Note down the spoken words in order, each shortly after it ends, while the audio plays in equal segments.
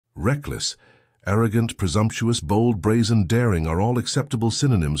Reckless, arrogant, presumptuous, bold, brazen, daring are all acceptable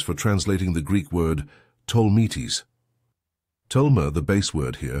synonyms for translating the Greek word tolmetes. Tolma, the base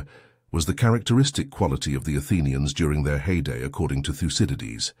word here, was the characteristic quality of the Athenians during their heyday according to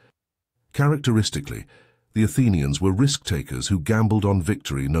Thucydides. Characteristically, the Athenians were risk-takers who gambled on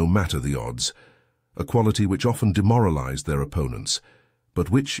victory no matter the odds, a quality which often demoralized their opponents, but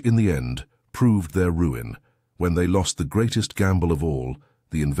which, in the end, proved their ruin when they lost the greatest gamble of all,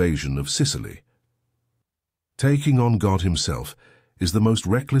 the invasion of Sicily. Taking on God himself is the most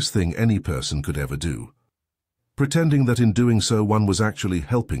reckless thing any person could ever do. Pretending that in doing so one was actually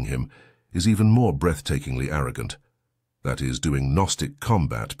helping him is even more breathtakingly arrogant. That is, doing Gnostic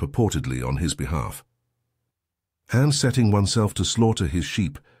combat purportedly on his behalf. And setting oneself to slaughter his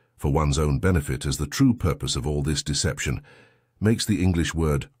sheep for one's own benefit as the true purpose of all this deception makes the English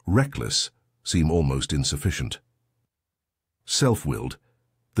word reckless seem almost insufficient. Self-willed.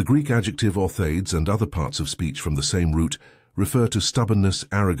 The Greek adjective orthaids and other parts of speech from the same root refer to stubbornness,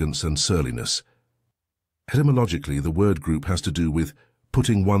 arrogance, and surliness. Etymologically, the word group has to do with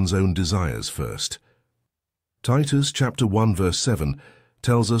putting one's own desires first. Titus chapter 1 verse 7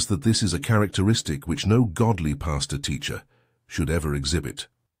 tells us that this is a characteristic which no godly pastor-teacher should ever exhibit.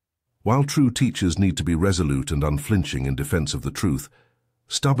 While true teachers need to be resolute and unflinching in defense of the truth,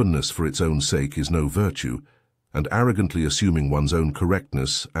 stubbornness for its own sake is no virtue, and arrogantly assuming one's own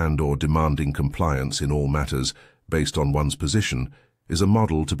correctness and/or demanding compliance in all matters based on one's position is a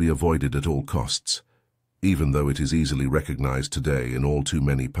model to be avoided at all costs, even though it is easily recognized today in all too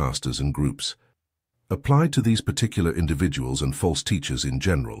many pastors and groups. Applied to these particular individuals and false teachers in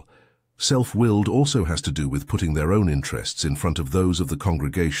general, self-willed also has to do with putting their own interests in front of those of the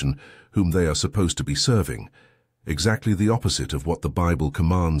congregation whom they are supposed to be serving, exactly the opposite of what the Bible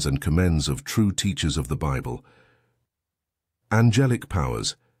commands and commends of true teachers of the Bible. Angelic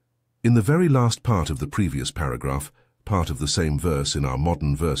powers. In the very last part of the previous paragraph, part of the same verse in our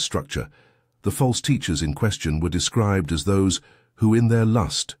modern verse structure, the false teachers in question were described as those who in their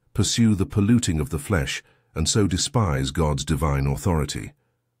lust pursue the polluting of the flesh and so despise God's divine authority.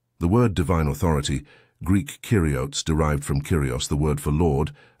 The word divine authority, Greek kyrios, derived from kyrios, the word for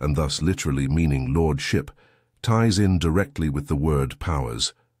Lord, and thus literally meaning lordship, ties in directly with the word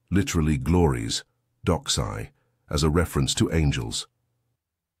powers, literally glories, doxai, as a reference to angels.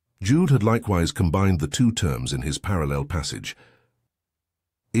 Jude had likewise combined the two terms in his parallel passage.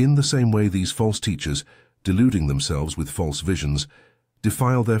 In the same way, these false teachers, deluding themselves with false visions,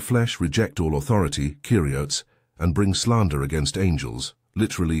 defile their flesh, reject all authority, kyrios, and bring slander against angels,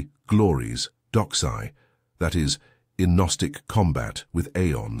 literally glories, doxai, that is, in Gnostic combat with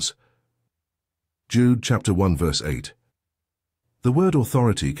aeons. Jude chapter 1 verse 8. The word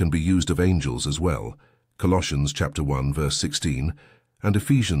authority can be used of angels as well, Colossians chapter 1 verse 16, and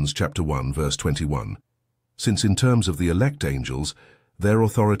Ephesians chapter 1 verse 21, since in terms of the elect angels, their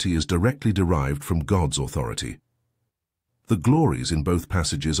authority is directly derived from God's authority. The glories in both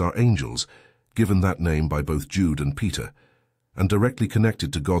passages are angels, given that name by both Jude and Peter, and directly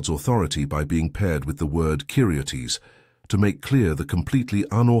connected to God's authority by being paired with the word kyriates, to make clear the completely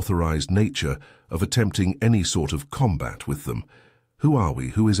unauthorized nature of attempting any sort of combat with them. Who are we,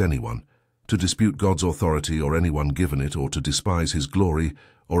 who is anyone, to dispute God's authority or anyone given it, or to despise his glory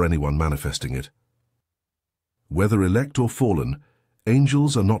or anyone manifesting it? Whether elect or fallen,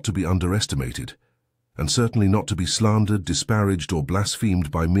 angels are not to be underestimated, and certainly not to be slandered, disparaged, or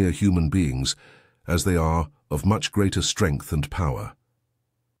blasphemed by mere human beings, as they are of much greater strength and power.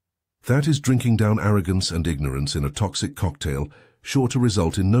 That is drinking down arrogance and ignorance in a toxic cocktail, sure to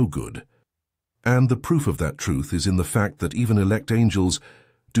result in no good. And the proof of that truth is in the fact that even elect angels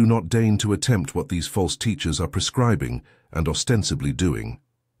do not deign to attempt what these false teachers are prescribing and ostensibly doing,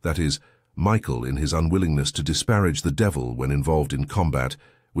 that is, Michael in his unwillingness to disparage the devil when involved in combat,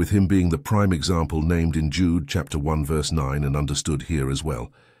 with him being the prime example named in Jude chapter 1 verse 9 and understood here as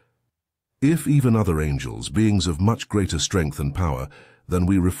well. If even other angels, beings of much greater strength and power than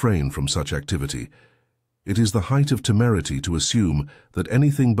we, refrain from such activity, it is the height of temerity to assume that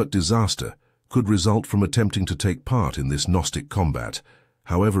anything but disaster could result from attempting to take part in this Gnostic combat,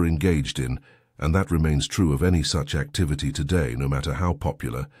 however engaged in, and that remains true of any such activity today, no matter how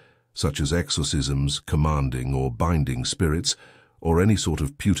popular, such as exorcisms, commanding or binding spirits, or any sort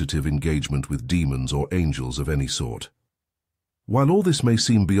of putative engagement with demons or angels of any sort. While all this may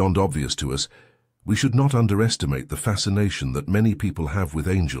seem beyond obvious to us, we should not underestimate the fascination that many people have with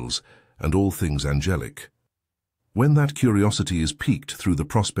angels and all things angelic. When that curiosity is piqued through the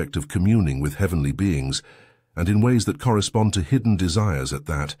prospect of communing with heavenly beings, and in ways that correspond to hidden desires at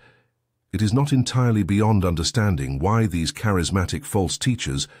that, It is not entirely beyond understanding why these charismatic false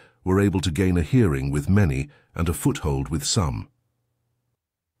teachers were able to gain a hearing with many and a foothold with some.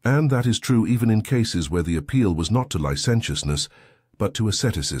 And that is true even in cases where the appeal was not to licentiousness, but to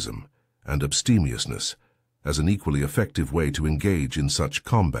asceticism and abstemiousness, as an equally effective way to engage in such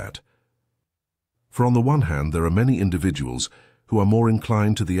combat. For on the one hand, there are many individuals who are more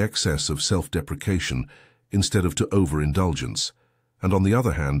inclined to the excess of self-deprecation instead of to overindulgence, and on the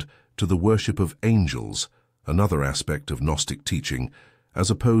other hand, to the worship of angels, another aspect of Gnostic teaching,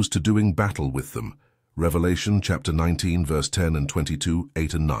 as opposed to doing battle with them. Revelation chapter 19, verse 10 and 22,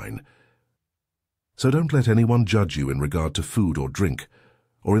 8 and 9. So don't let anyone judge you in regard to food or drink,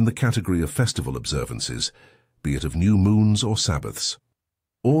 or in the category of festival observances, be it of new moons or Sabbaths.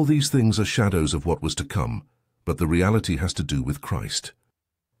 All these things are shadows of what was to come, but the reality has to do with Christ.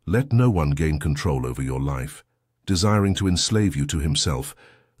 Let no one gain control over your life, desiring to enslave you to himself,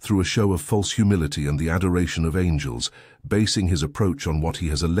 through a show of false humility and the adoration of angels, basing his approach on what he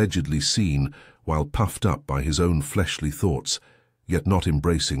has allegedly seen while puffed up by his own fleshly thoughts, yet not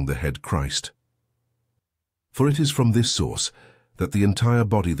embracing the head Christ. For it is from this source that the entire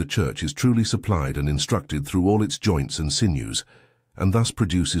body, the church, is truly supplied and instructed through all its joints and sinews, and thus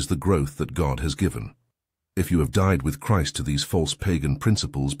produces the growth that God has given. If you have died with Christ to these false pagan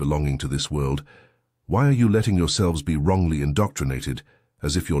principles belonging to this world, why are you letting yourselves be wrongly indoctrinated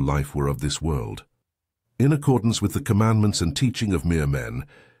as if your life were of this world? In accordance with the commandments and teaching of mere men,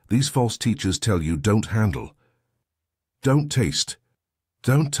 these false teachers tell you don't handle, don't taste,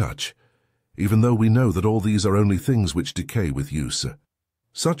 don't touch, even though we know that all these are only things which decay with use.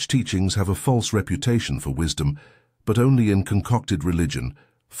 Such teachings have a false reputation for wisdom, but only in concocted religion,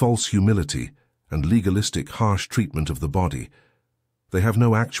 false humility, and legalistic harsh treatment of the body. They have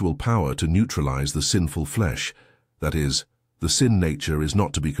no actual power to neutralize the sinful flesh, that is, the sin nature is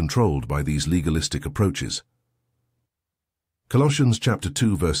not to be controlled by these legalistic approaches. Colossians chapter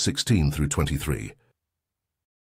 2 verse 16 through 23.